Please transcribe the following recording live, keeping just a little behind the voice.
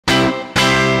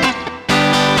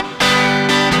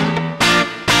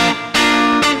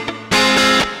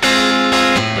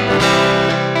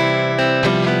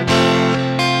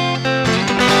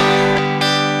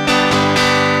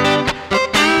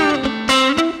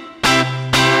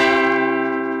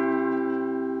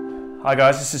Hi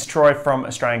guys, this is Troy from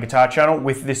Australian Guitar Channel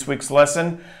with this week's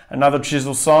lesson. Another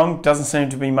Chisel song. Doesn't seem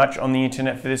to be much on the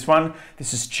internet for this one.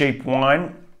 This is Cheap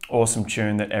Wine, awesome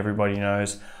tune that everybody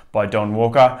knows by Don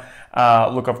Walker.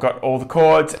 Look, I've got all the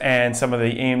chords and some of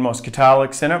the Ian Moss guitar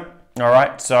licks in it.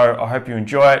 Alright, so I hope you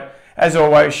enjoy it. As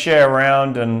always, share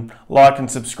around and like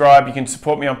and subscribe. You can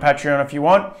support me on Patreon if you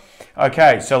want.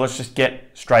 Okay, so let's just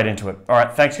get straight into it.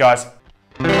 Alright, thanks guys.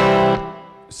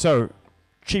 So,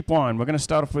 Cheap Wine, we're going to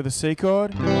start off with a C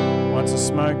chord. Once I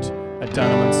smoked a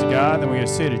Dunham cigar, then we go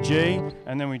C to G,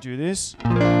 and then we do this, B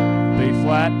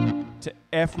flat to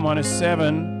F minor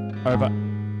 7 over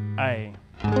A.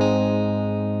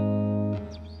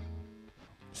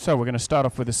 So we're going to start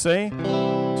off with a C, 2,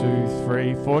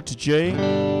 3, 4 to G,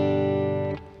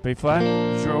 B flat,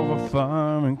 drove a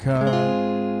farming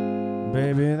car,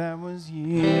 baby that was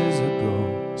years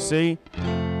ago, C,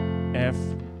 F,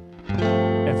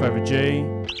 F over G,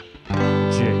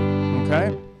 G,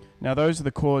 okay? Now those are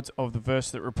the chords of the verse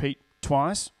that repeat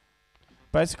twice.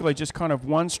 Basically just kind of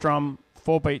one strum,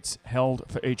 4 beats held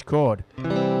for each chord.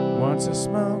 Once I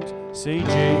smoked C, G,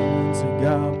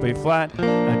 cigar, B flat,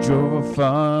 I drove a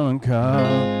foreign car.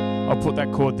 I'll put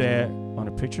that chord there on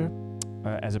a picture,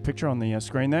 as a picture on the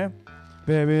screen there.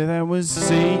 Baby that was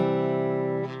C,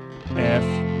 F,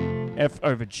 F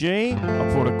over G.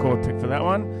 I'll put a chord pick for that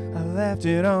one. I left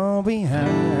it all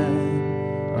behind.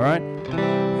 Alright.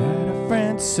 Had a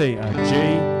friend to C, a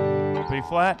G, B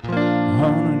flat.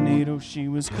 On a needle she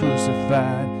was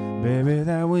crucified. Baby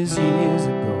that was years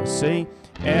ago. C,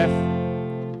 F,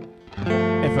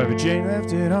 F over G.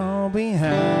 Left it all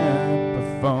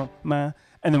behind before my...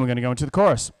 And then we're going to go into the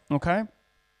chorus. Okay?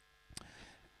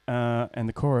 And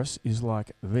the chorus is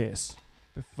like this.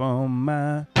 Before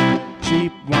my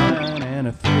cheap wine and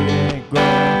a thick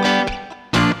gold.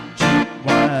 Cheap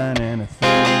wine and a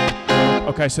thick gold.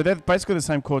 Okay, so they're basically the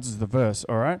same chords as the verse,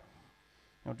 alright?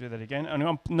 I'll do that again.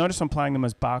 And notice I'm playing them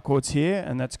as bar chords here,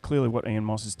 and that's clearly what Ian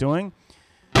Moss is doing.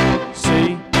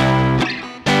 C.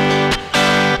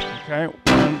 Okay,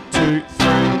 1, 2, 3.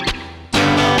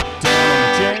 Down on the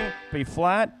G, B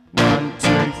flat. 1, 2,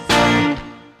 3.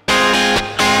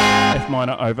 F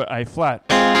minor over A flat.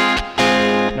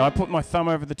 Now I put my thumb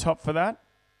over the top for that.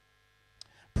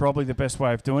 Probably the best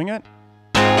way of doing it.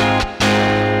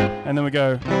 And then we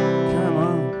go, come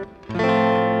on.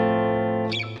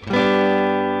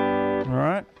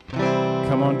 Alright.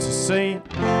 Come on to C,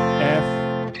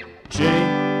 F, G.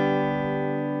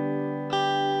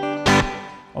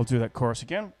 I'll do that chorus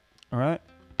again. Alright.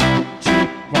 Cheap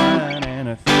wine and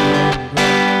a thick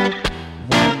gold.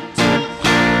 1, 2,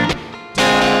 3.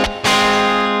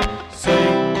 C,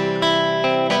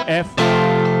 F,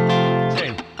 G.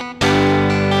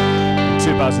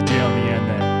 2 bars of G on the end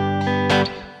there.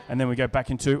 And then we go back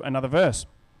into another verse.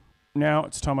 Now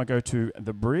it's time I go to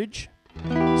the bridge.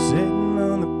 Sitting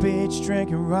on the beach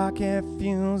drinking rocket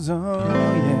fuels, oh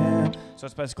yeah. So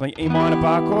it's basically E minor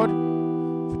bar chord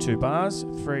for 2 bars.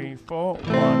 3, 4,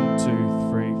 1, 2,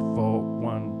 3, 4,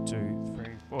 1, 2,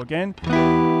 3, 4 again.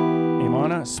 E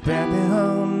minor, spent the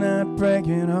whole night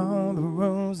breaking all the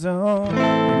rules, oh. E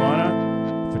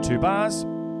minor for 2 bars.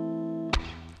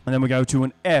 And then we go to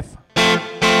an F.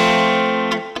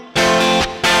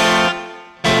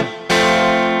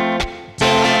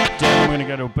 We're going to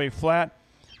go to a B flat.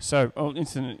 So,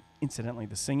 incidentally,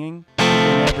 the singing.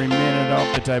 Every minute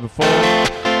of the day before.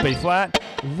 B flat.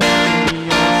 One in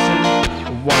the ocean,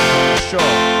 one on the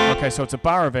shore. Okay, so it's a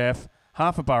bar of F,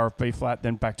 half a bar of B flat,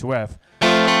 then back to F.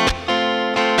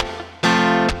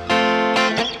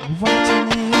 Watching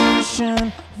the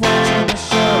ocean, watching the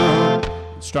shore.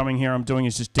 Strumming here I'm doing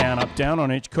is just down, up, down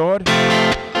on each chord.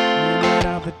 Minute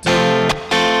of the day.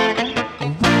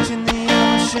 Watching the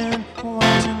ocean,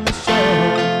 watching the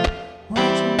shore,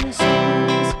 watching the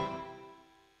sunrise.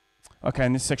 Okay,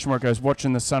 in this section where it goes,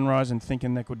 watching the sunrise and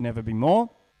thinking there could never be more.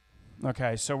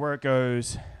 Okay, so where it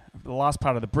goes, the last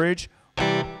part of the bridge,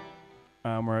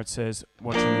 where it says,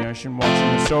 watching the ocean,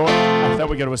 watching the shore. After that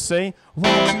we go to a C,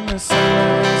 watching the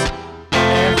sunrise,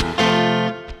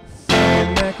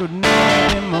 thinking there could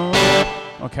never be more.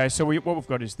 Okay, so what we've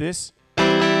got is this.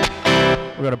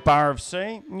 We've got a bar of C,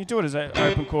 and you do it as an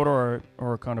open chord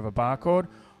or a kind of a bar chord.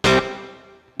 Watching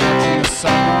the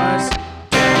sunrise,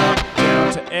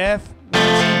 down to F,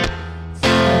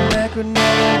 thinking there could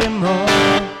never be more.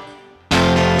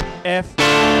 F,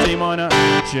 D minor,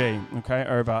 G, okay,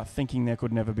 over thinking there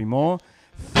could never be more.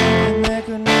 Thinking there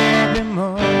could never be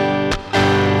more.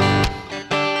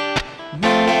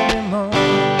 Never be more.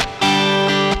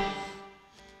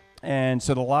 And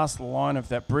so the last line of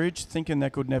that bridge, thinking there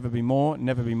could never be more,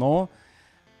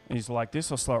 is like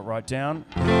this. I'll slow it right down.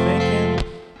 Thinking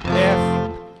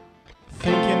F,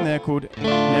 thinking there could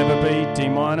never be D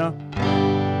minor,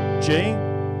 G,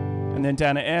 and then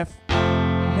down to F,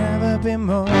 never be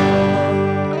more.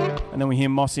 And then we hear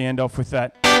Mossy end off with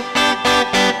that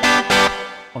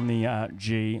on the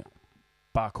G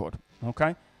bar chord.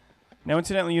 Okay. Now,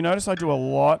 incidentally, you notice I do a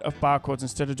lot of bar chords.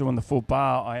 Instead of doing the full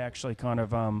bar, I actually kind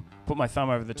of put my thumb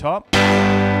over the top.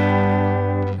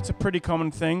 It's a pretty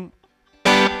common thing.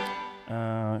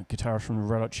 Guitarist from the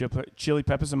Red Hot Chili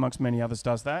Peppers, amongst many others,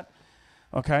 does that.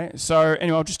 Okay, so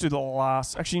anyway, I'll just do the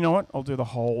last. Actually, you know what? I'll do the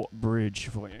whole bridge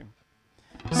for you.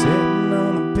 Sitting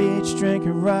on the beach,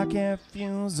 drinking rocket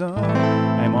fuels on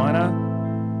A minor.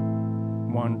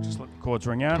 One, just let the chords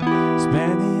ring out.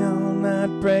 Spend the all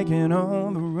night breaking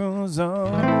all the rules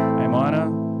on A minor.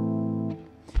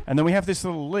 And then we have this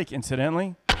little lick,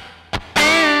 incidentally.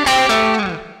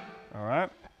 All right.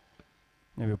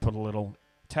 Maybe we'll put a little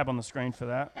tab on the screen for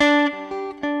that.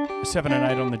 7 and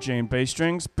 8 on the G and B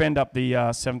strings. Bend up the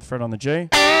 7th fret on the G.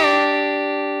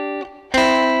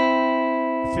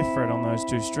 5th fret on those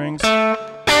 2 strings.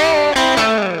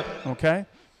 Okay.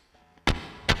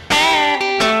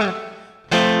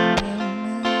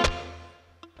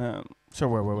 So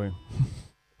where were we?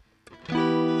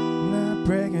 Not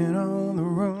breaking all the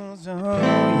rules, oh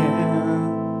yeah.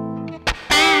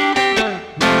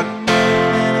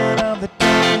 Of the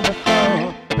day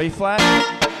before. B flat,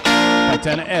 back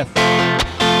down to F.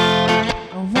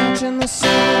 I'm watching the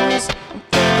stars, I'm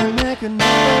thinking there could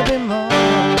never be more.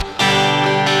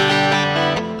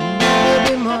 Never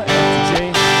be more F to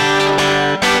G.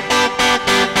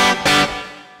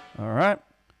 All right.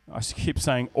 I keep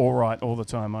saying all right all the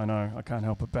time. I know. I can't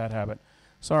help it. Bad habit.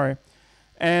 Sorry.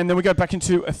 And then we go back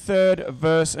into a third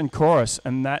verse and chorus,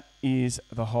 and that is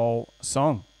the whole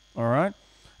song. All right?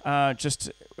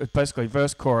 Just basically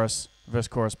verse, chorus,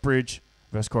 bridge,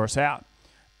 verse, chorus out.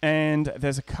 And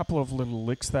there's a couple of little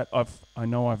licks that I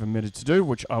know I've omitted to do,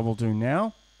 which I will do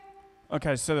now.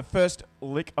 Okay, so the first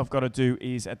lick I've got to do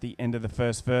is at the end of the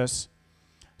first verse.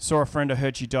 Saw a friend, I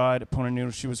heard she died. Upon a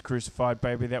needle she was crucified.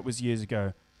 Baby, that was years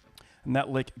ago. And that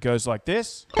lick goes like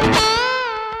this. All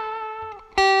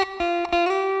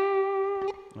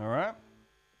right.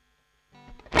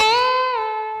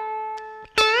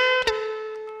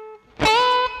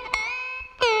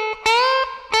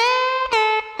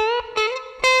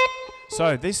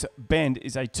 So this bend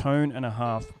is a tone and a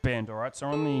half bend, all right? So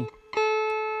on the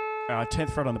 10th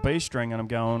fret on the B string, and I'm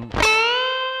going.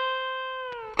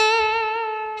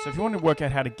 So if you want to work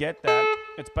out how to get that,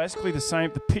 it's basically the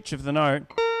same, the pitch of the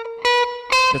note.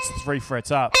 That's 3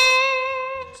 frets up.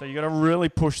 So you got to really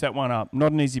push that one up.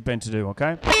 Not an easy bend to do,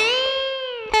 okay?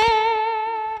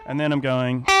 And then I'm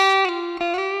going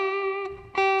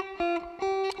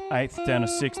 8th down to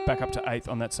 6th, back up to 8th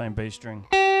on that same B string.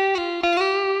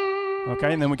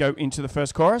 Okay, and then we go into the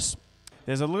first chorus.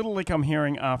 There's a little lick I'm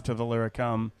hearing after the lyric,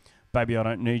 baby, I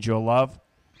don't need your love,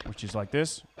 which is like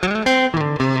this. All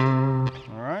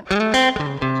right.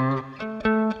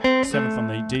 7th on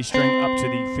the D string, up to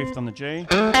the 5th on the G.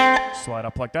 Slide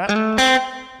up like that.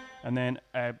 And then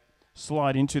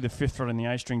slide into the 5th fret on the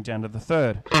A string down to the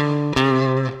 3rd.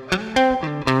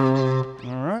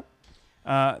 All right.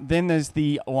 Then there's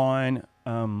the line,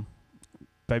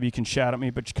 baby, you can shout at me,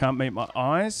 but you can't meet my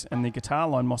eyes. And the guitar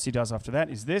line Mossy does after that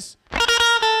is this.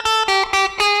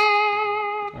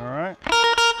 All right.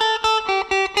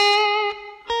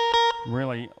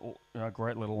 Really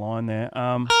great little line there.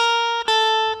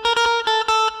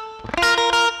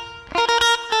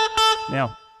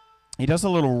 Now, he does a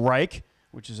little rake,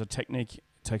 which is a technique,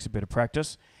 takes a bit of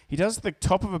practice. He does the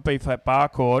top of a B flat bar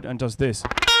chord and does this.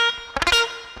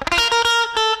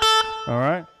 All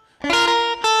right.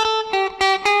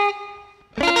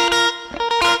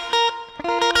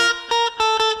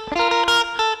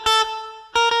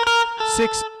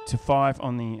 Six to 5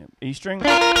 on the E string,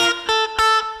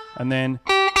 and then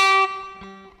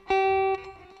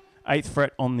 8th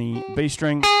fret on the B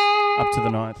string, up to the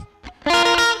 9th.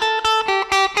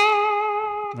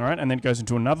 All right, and then it goes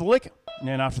into another lick. And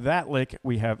then after that lick,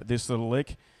 we have this little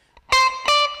lick.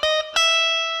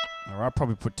 All right,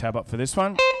 probably put tab up for this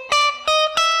one.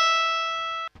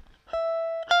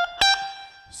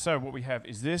 So what we have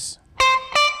is this.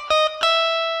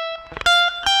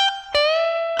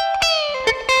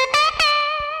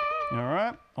 All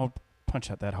right, I'll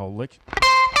punch out that whole lick.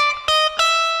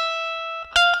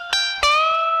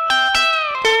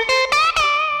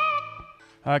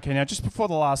 Okay, now just before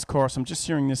the last chorus, I'm just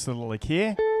hearing this little lick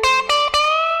here.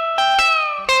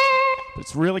 But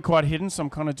it's really quite hidden, so I'm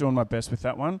kind of doing my best with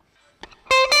that one.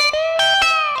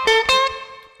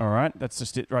 All right, that's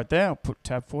just it right there. I'll put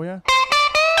tab for you.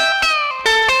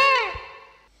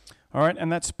 All right,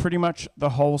 and that's pretty much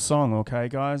the whole song, okay,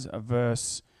 guys? A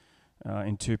verse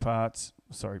in 2 parts.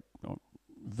 Sorry,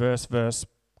 verse, verse,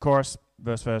 chorus,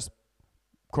 verse, verse,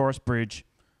 chorus, bridge,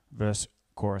 verse,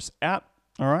 chorus, out.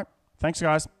 All right, thanks,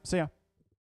 guys. See ya.